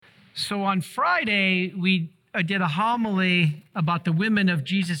So on Friday, I did a homily about the women of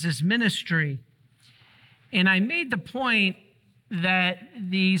Jesus' ministry. And I made the point that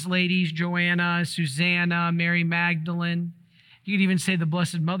these ladies, Joanna, Susanna, Mary Magdalene, you could even say the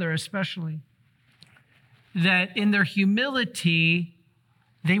Blessed Mother especially, that in their humility,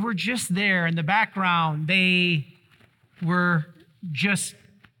 they were just there in the background. They were just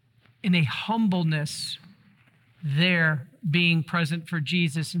in a humbleness there, being present for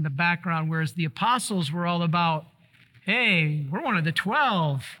Jesus in the background, whereas the apostles were all about, hey, we're one of the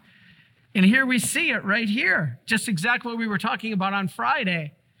 12. And here we see it right here, just exactly what we were talking about on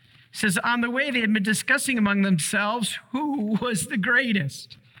Friday. It says, on the way they had been discussing among themselves who was the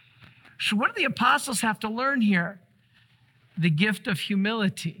greatest. So what do the apostles have to learn here? The gift of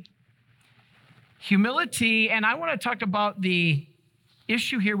humility. Humility, and I want to talk about the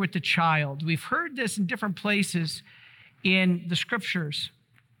issue here with the child. We've heard this in different places in the scriptures.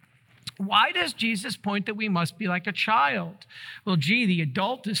 Why does Jesus point that we must be like a child? Well, the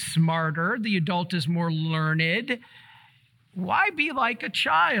adult is smarter. The adult is more learned. Why be like a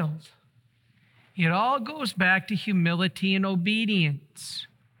child? It all goes back to humility and obedience.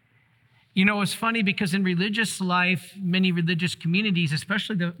 You know, it's funny because in religious life, many religious communities,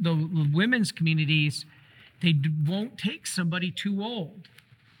 especially the women's communities, they won't take somebody too old.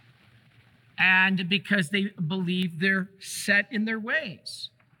 And because they believe they're set in their ways.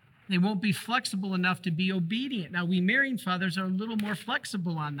 They won't be flexible enough to be obedient. Now, we marrying fathers are a little more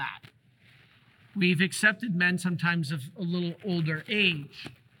flexible on that. We've accepted men sometimes of a little older age.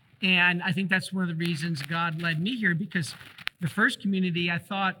 And I think that's one of the reasons God led me here, because the first community I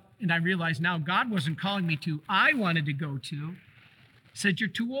thought, and I realize now God wasn't calling me to, I wanted to go to, said, you're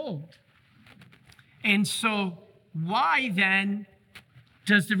too old. And so why then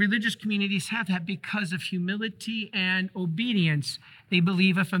does the religious communities have that? Because of humility and obedience. They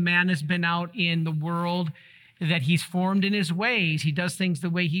believe if a man has been out in the world, that he's formed in his ways. He does things the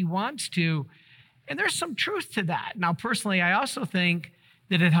way he wants to. And there's some truth to that. Now, personally, I also think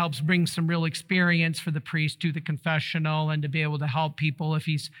that it helps bring some real experience for the priest to the confessional and to be able to help people if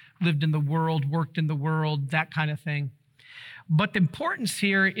he's lived in the world, worked in the world, that kind of thing. But the importance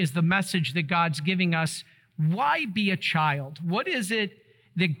here is the message that God's giving us. Why be a child? What is it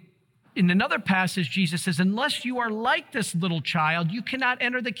that, in another passage, Jesus says, unless you are like this little child, you cannot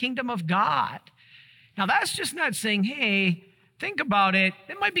enter the kingdom of God. Now, that's just not saying, hey, think about it.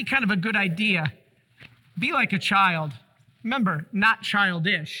 It might be kind of a good idea. Be like a child. Remember, not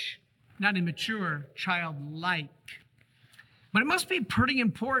childish, not immature, childlike. But it must be pretty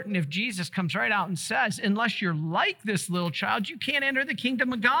important if Jesus comes right out and says, unless you're like this little child, you can't enter the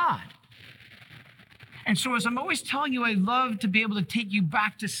kingdom of God. And so as I'm always telling you, I love to be able to take you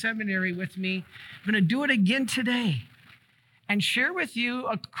back to seminary with me. I'm going to do it again today and share with you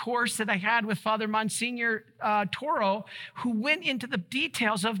a course that I had with Father Monsignor Toro, who went into the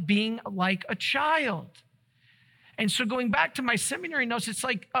details of being like a child. And so going back to my seminary notes, it's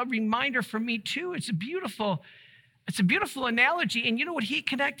like a reminder for me too. It's a beautiful analogy. And you know what he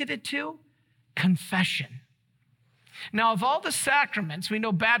connected it to? Confession. Now, of all the sacraments, we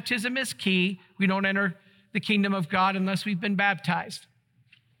know baptism is key. We don't enter the kingdom of God unless we've been baptized.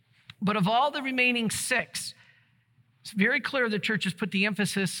 But of all the remaining 6, it's very clear the church has put the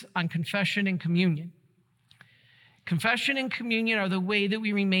emphasis on confession and communion. Confession and communion are the way that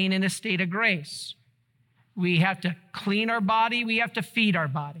we remain in a state of grace. We have to clean our body. We have to feed our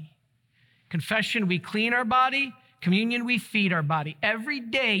body. Confession, we clean our body. Communion, we feed our body. Every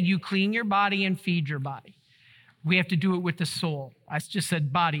day you clean your body and feed your body. We have to do it with the soul. I just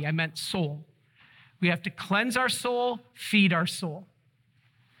said body, I meant soul. We have to cleanse our soul, feed our soul.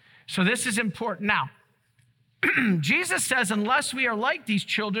 So this is important. Now, Jesus says, unless we are like these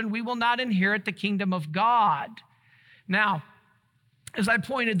children, we will not inherit the kingdom of God. Now, as I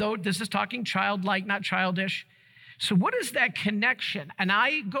pointed, though, this is talking childlike, not childish. So what is that connection? And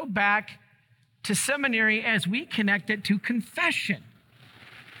I go back to seminary as we connect it to confession.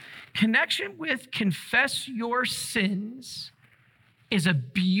 Connection with confess your sins is a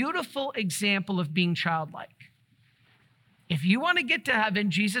beautiful example of being childlike. If you want to get to heaven,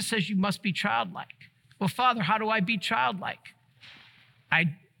 Jesus says you must be childlike. Well, Father, how do I be childlike? I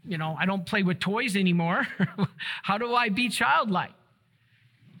don't play with toys anymore. How do I be childlike?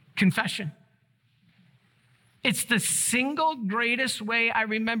 Confession. It's the single greatest way. I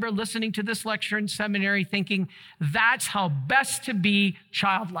remember listening to this lecture in seminary thinking, that's how best to be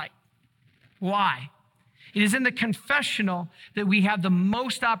childlike. Why? It is in the confessional that we have the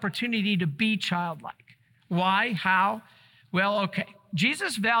most opportunity to be childlike. Why? How? Well, okay.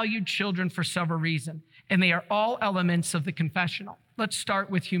 Jesus valued children for several reasons. and they are all elements of the confessional. Let's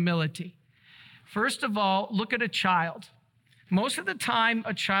start with humility. First of all, look at a child. Most of the time,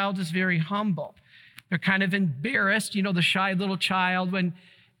 a child is very humble. They're kind of embarrassed, the shy little child when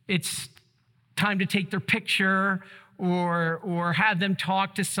it's time to take their picture or have them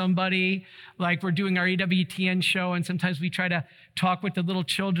talk to somebody. Like we're doing our EWTN show, and sometimes we try to talk with the little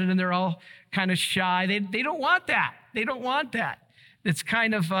children, and they're all kind of shy. They don't want that. They don't want that. It's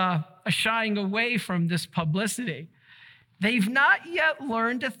kind of a shying away from this publicity. They've not yet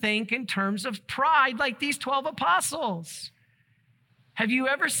learned to think in terms of pride like these 12 apostles. Have you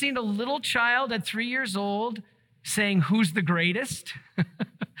ever seen a little child at 3 years old saying, "Who's the greatest?"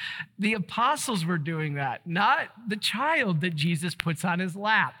 The apostles were doing that, not the child that Jesus puts on his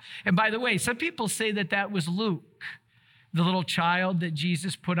lap. And by the way, some people say that was Luke, the little child that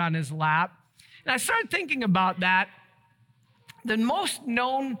Jesus put on his lap. And I started thinking about that. The most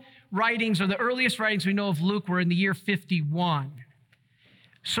known writings, or the earliest writings we know of Luke, were in the year 51.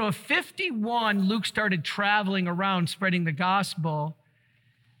 So if 51, Luke started traveling around spreading the gospel,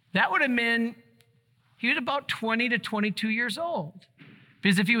 that would have been, he was about 20 to 22 years old.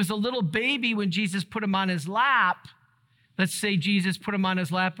 Because if he was a little baby when Jesus put him on his lap, let's say Jesus put him on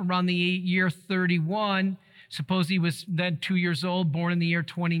his lap around the year 31, suppose he was then 2 years old, born in the year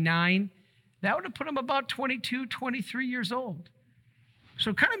 29, that would have put him about 22, 23 years old.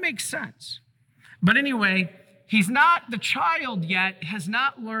 So it kind of makes sense. But anyway, he's not, the child yet has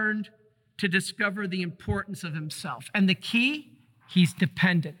not learned to discover the importance of himself. And the key, he's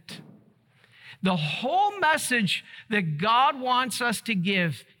dependent. The whole message that God wants us to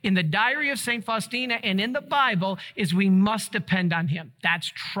give in the diary of St. Faustina and in the Bible is we must depend on him. That's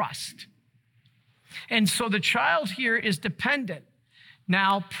trust. And so the child here is dependent.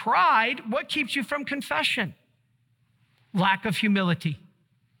 Now, pride, what keeps you from confession? Lack of humility.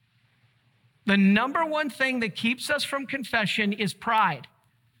 The number one thing that keeps us from confession is pride,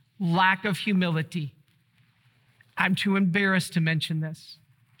 lack of humility. I'm too embarrassed to mention this.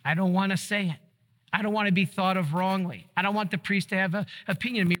 I don't want to say it. I don't want to be thought of wrongly. I don't want the priest to have an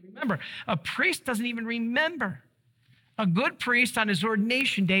opinion of me. Remember, a priest doesn't even remember. A good priest on his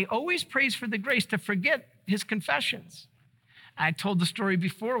ordination day always prays for the grace to forget his confessions. I told the story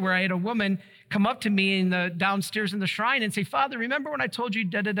before where I had a woman come up to me downstairs in the shrine and say, "Father, remember when I told you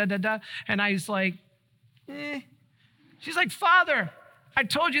da-da-da-da-da?" And I was like, She's like, "Father, I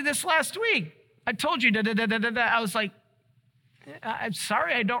told you this last week. I told you da-da-da-da-da." I was like, "I'm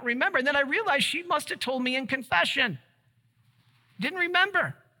sorry, I don't remember." And then I realized she must have told me in confession. Didn't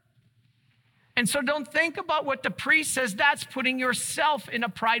remember. And so don't think about what the priest says. That's putting yourself in a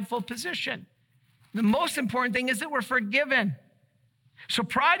prideful position. The most important thing is that we're forgiven. So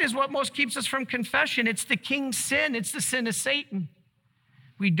pride is what most keeps us from confession. It's the king's sin. It's the sin of Satan.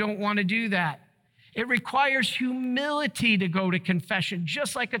 We don't want to do that. It requires humility to go to confession,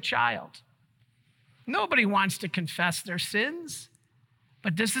 just like a child. Nobody wants to confess their sins,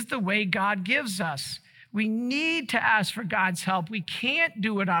 but this is the way God gives us. We need to ask for God's help. We can't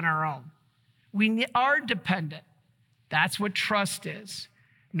do it on our own. We are dependent. That's what trust is.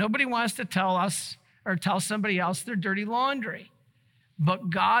 Nobody wants to tell us or tell somebody else their dirty laundry.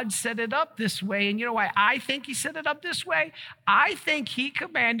 But God set it up this way. And you know why I think he set it up this way? I think he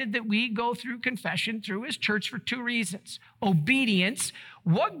commanded that we go through confession through his church for two reasons. Obedience.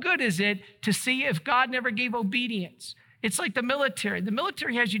 What good is it to see if God never gave obedience? It's like the military. The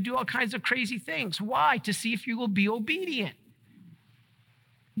military has you do all kinds of crazy things. Why? To see if you will be obedient.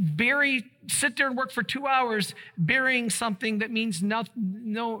 Sit there and work for 2 hours burying something that means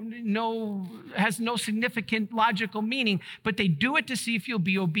has no significant logical meaning, but they do it to see if you'll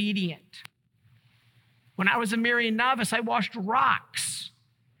be obedient. When I was a Marian novice, I washed rocks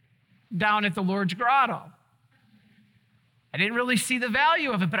down at the Lord's Grotto. I didn't really see the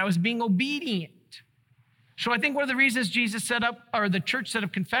value of it, but I was being obedient. So I think one of the reasons Jesus set up, or the church set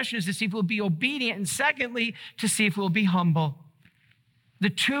up confession, is to see if we'll be obedient, and secondly, to see if we'll be humble. The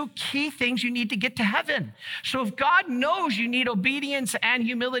two key things you need to get to heaven. So if God knows you need obedience and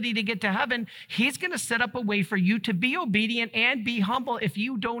humility to get to heaven, he's going to set up a way for you to be obedient and be humble if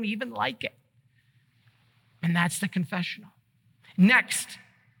you don't even like it. And that's the confessional. Next,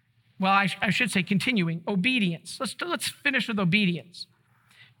 well, I should say continuing, obedience. Let's finish with obedience.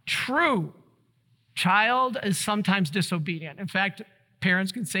 True child is sometimes disobedient. In fact,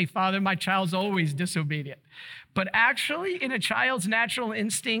 parents can say, "Father, my child's always disobedient." But actually, in a child's natural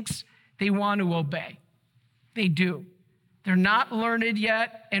instincts, they want to obey. They do. They're not learned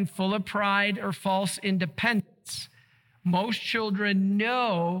yet and full of pride or false independence. Most children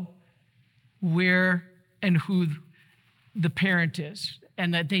know where and who the parent is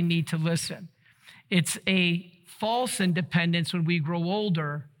and that they need to listen. It's a false independence when we grow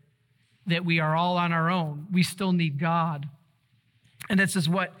older that we are all on our own. We still need God. And this is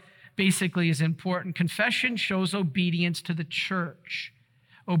what basically is important. Confession shows obedience to the church.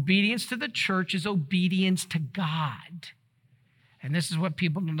 Obedience to the church is obedience to God. And this is what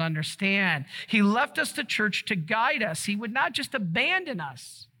people don't understand. He left us the church to guide us. He would not just abandon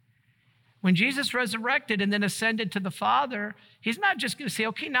us. When Jesus resurrected and then ascended to the Father, he's not just going to say,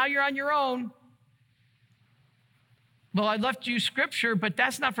 okay, now you're on your own. Well, I left you scripture, but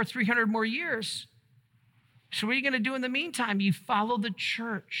that's not for 300 more years. So what are you going to do in the meantime? You follow the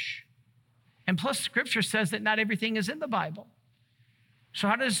church. And plus, scripture says that not everything is in the Bible.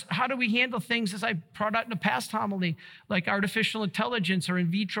 So how do we handle things, as I brought out in a past homily, like artificial intelligence or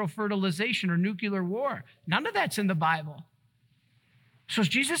in vitro fertilization or nuclear war? None of that's in the Bible. So is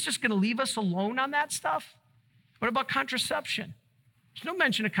Jesus just going to leave us alone on that stuff? What about contraception? There's no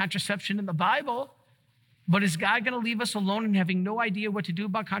mention of contraception in the Bible. But is God going to leave us alone and having no idea what to do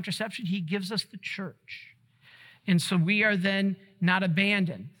about contraception? He gives us the church. And so we are then not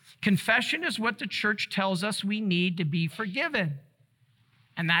abandoned. Confession is what the church tells us we need to be forgiven.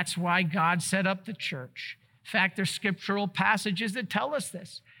 And that's why God set up the church. In fact, there's scriptural passages that tell us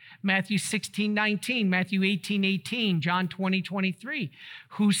this. Matthew 16:19, Matthew 18:18, John 20:23.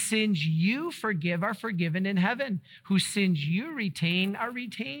 Whose sins you forgive are forgiven in heaven. Whose sins you retain are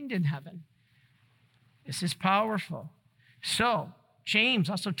retained in heaven. This is powerful. So, James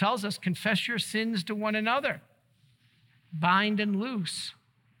also tells us, confess your sins to one another. Bind and loose.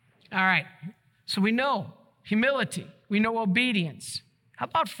 All right, so we know humility. We know obedience. How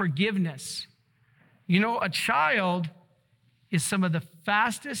about forgiveness? You know, a child is some of the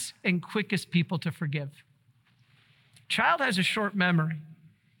fastest and quickest people to forgive. A child has a short memory.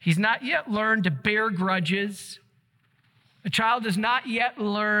 He's not yet learned to bear grudges. A child does not yet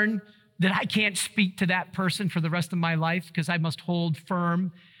learn that I can't speak to that person for the rest of my life because I must hold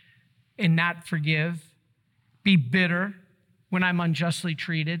firm and not forgive, be bitter when I'm unjustly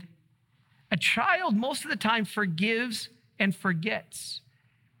treated. A child, most of the time, forgives and forgets.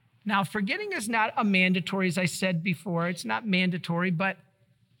 Now, forgetting is not a mandatory, as I said before. It's not mandatory, but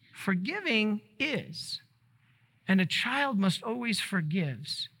forgiving is. And a child must always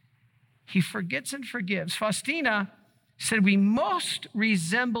forgives. He forgets and forgives. Faustina said we most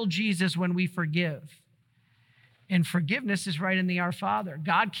resemble Jesus when we forgive. And forgiveness is right in the Our Father.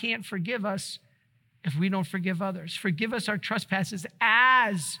 God can't forgive us if we don't forgive others. Forgive us our trespasses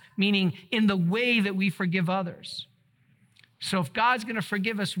as, meaning in the way that we forgive others. So if God's going to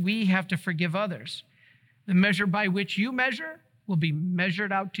forgive us, we have to forgive others. The measure by which you measure will be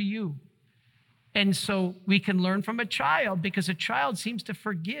measured out to you. And so we can learn from a child because a child seems to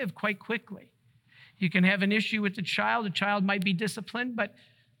forgive quite quickly. You can have an issue with the child might be disciplined, but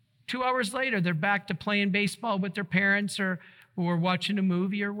 2 hours later, they're back to playing baseball with their parents or watching a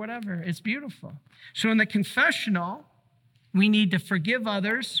movie or whatever. It's beautiful. So in the confessional, we need to forgive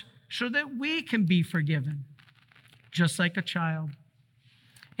others so that we can be forgiven, just like a child.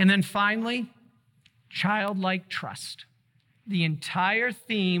 And then finally, childlike trust, the entire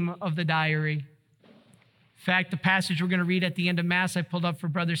theme of the diary. In fact, the passage we're going to read at the end of Mass I pulled up for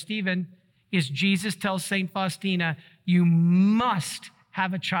Brother Stephen is Jesus tells St. Faustina, you must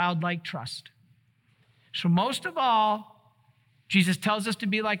have a childlike trust. So most of all, Jesus tells us to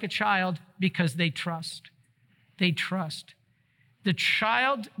be like a child because they trust. They trust. The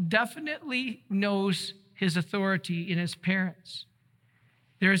child definitely knows his authority in his parents.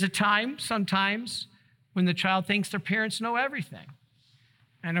 There is a time, sometimes, when the child thinks their parents know everything.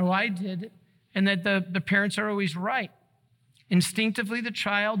 I know I did, and that the parents are always right. Instinctively, the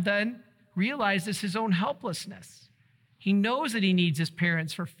child then realizes his own helplessness. He knows that he needs his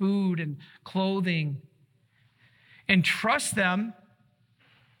parents for food and clothing and trusts them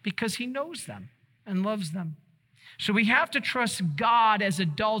because he knows them and loves them. So we have to trust God as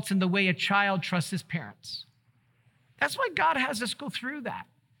adults in the way a child trusts his parents. That's why God has us go through that.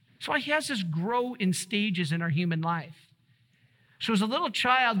 That's why he has us grow in stages in our human life. So as a little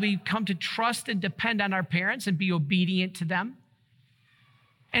child, we come to trust and depend on our parents and be obedient to them.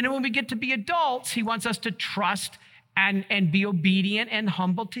 And then when we get to be adults, he wants us to trust and be obedient and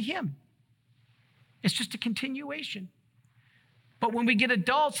humble to him. It's just a continuation. But when we get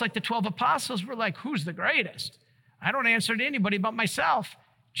adults, like the 12 apostles, we're like, who's the greatest? I don't answer to anybody but myself.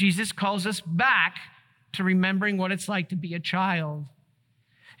 Jesus calls us back to remembering what it's like to be a child.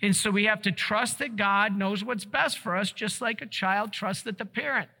 And so we have to trust that God knows what's best for us, just like a child trusts that the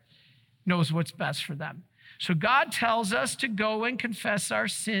parent knows what's best for them. So God tells us to go and confess our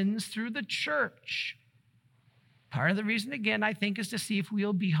sins through the church. Part of the reason, again, I think, is to see if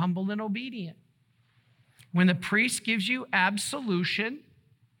we'll be humble and obedient. When the priest gives you absolution,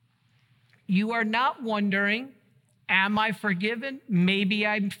 you are not wondering, am I forgiven? Maybe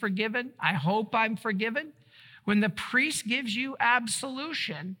I'm forgiven. I hope I'm forgiven. When the priest gives you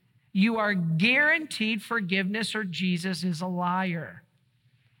absolution, you are guaranteed forgiveness, or Jesus is a liar.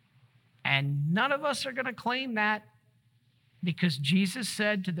 And none of us are going to claim that, because Jesus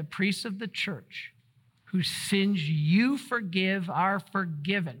said to the priests of the church, whose sins you forgive are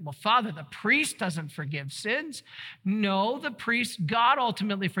forgiven. Well, Father, the priest doesn't forgive sins. No, the priest, God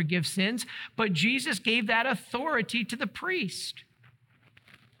ultimately forgives sins, but Jesus gave that authority to the priest.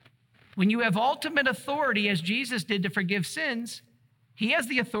 When you have ultimate authority, as Jesus did, to forgive sins, he has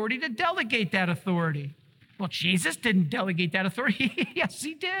the authority to delegate that authority. Well, Jesus didn't delegate that authority. Yes,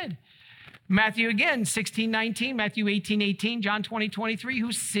 he did. Matthew again, 16:19, Matthew 18:18, John 20:23,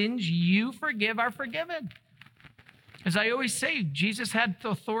 whose sins you forgive are forgiven. As I always say, Jesus had the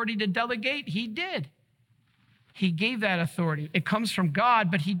authority to delegate. He did. He gave that authority. It comes from God,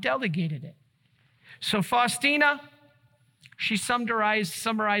 but he delegated it. So Faustina, she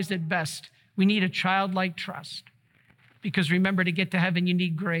summarized it best. We need a childlike trust. Because remember, to get to heaven, you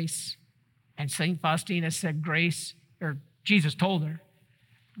need grace. And St. Faustina said grace, or Jesus told her,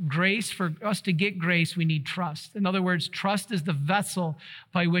 grace, for us to get grace, we need trust. In other words, trust is the vessel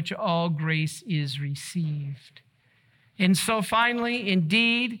by which all grace is received. And so finally,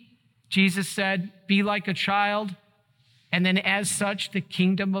 indeed, Jesus said, be like a child, and then as such, the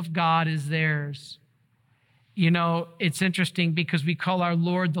kingdom of God is theirs. You know, it's interesting because we call our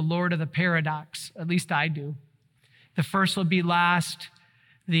Lord the Lord of the paradox. At least I do. The first will be last.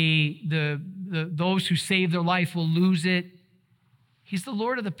 Those who save their life will lose it. He's the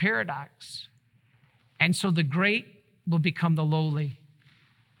Lord of the paradox. And so the great will become the lowly,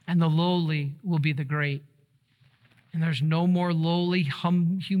 and the lowly will be the great. And there's no more lowly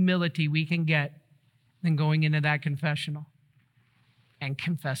humility we can get than going into that confessional and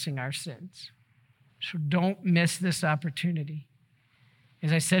confessing our sins. So don't miss this opportunity.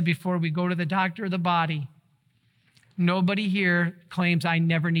 As I said before, we go to the doctor of the body. Nobody here claims I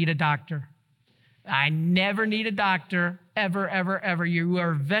never need a doctor. I never need a doctor, ever, ever, ever. You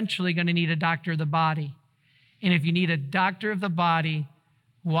are eventually going to need a doctor of the body. And if you need a doctor of the body,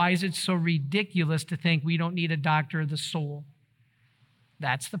 why is it so ridiculous to think we don't need a doctor of the soul?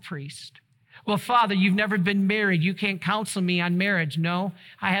 That's the priest. Well, Father, you've never been married. You can't counsel me on marriage. No,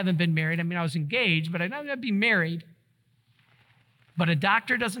 I haven't been married. I mean, I was engaged, but I'm not going to be married. But a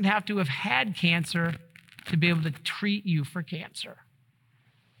doctor doesn't have to have had cancer to be able to treat you for cancer.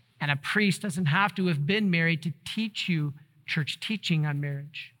 And a priest doesn't have to have been married to teach you church teaching on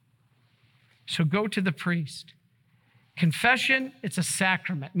marriage. So go to the priest. Confession, it's a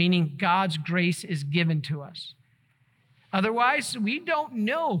sacrament, meaning God's grace is given to us. Otherwise, we don't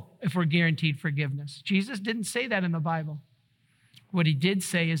know if we're guaranteed forgiveness. Jesus didn't say that in the Bible. What he did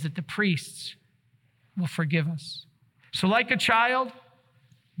say is that the priests will forgive us. So like a child,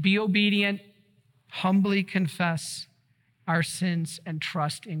 be obedient, humbly confess our sins, and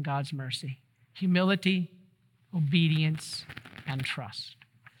trust in God's mercy. Humility, obedience, and trust.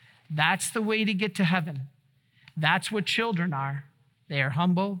 That's the way to get to heaven. That's what children are. They are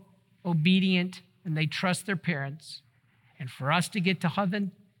humble, obedient, and they trust their parents. And for us to get to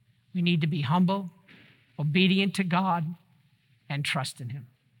heaven, we need to be humble, obedient to God, and trust in him.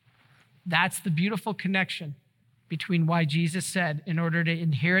 That's the beautiful connection between why Jesus said, in order to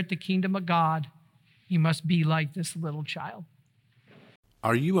inherit the kingdom of God, you must be like this little child.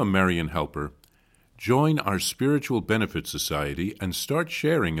 Are you a Marian helper? Join our Spiritual Benefit Society and start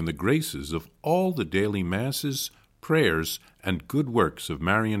sharing in the graces of all the daily masses, prayers, and good works of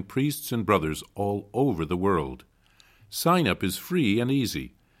Marian priests and brothers all over the world. Sign up is free and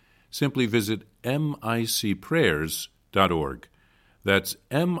easy. Simply visit micprayers.org. That's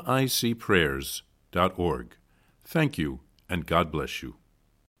micprayers.org. Thank you, and God bless you.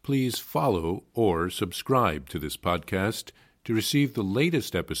 Please follow or subscribe to this podcast to receive the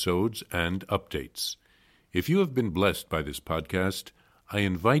latest episodes and updates. If you have been blessed by this podcast, I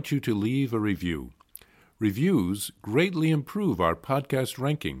invite you to leave a review. Reviews greatly improve our podcast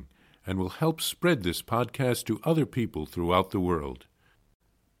ranking and will help spread this podcast to other people throughout the world.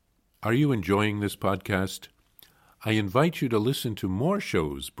 Are you enjoying this podcast? I invite you to listen to more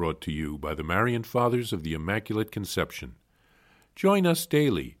shows brought to you by the Marian Fathers of the Immaculate Conception. Join us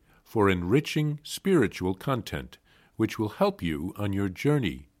daily for enriching spiritual content, which will help you on your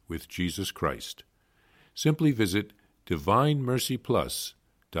journey with Jesus Christ. Simply visit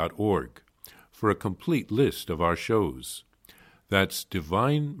DivineMercyPlus.org for a complete list of our shows. That's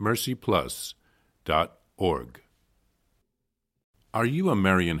DivineMercyPlus.org. Are you a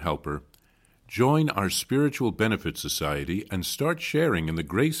Marian helper? Join our Spiritual Benefit Society and start sharing in the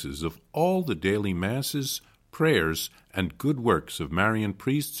graces of all the daily masses, prayers, and good works of Marian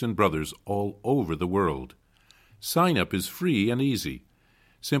priests and brothers all over the world. Sign up is free and easy.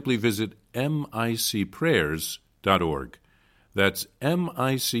 Simply visit micprayers.org. That's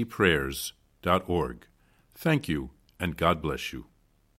micprayers.org. Thank you, and God bless you.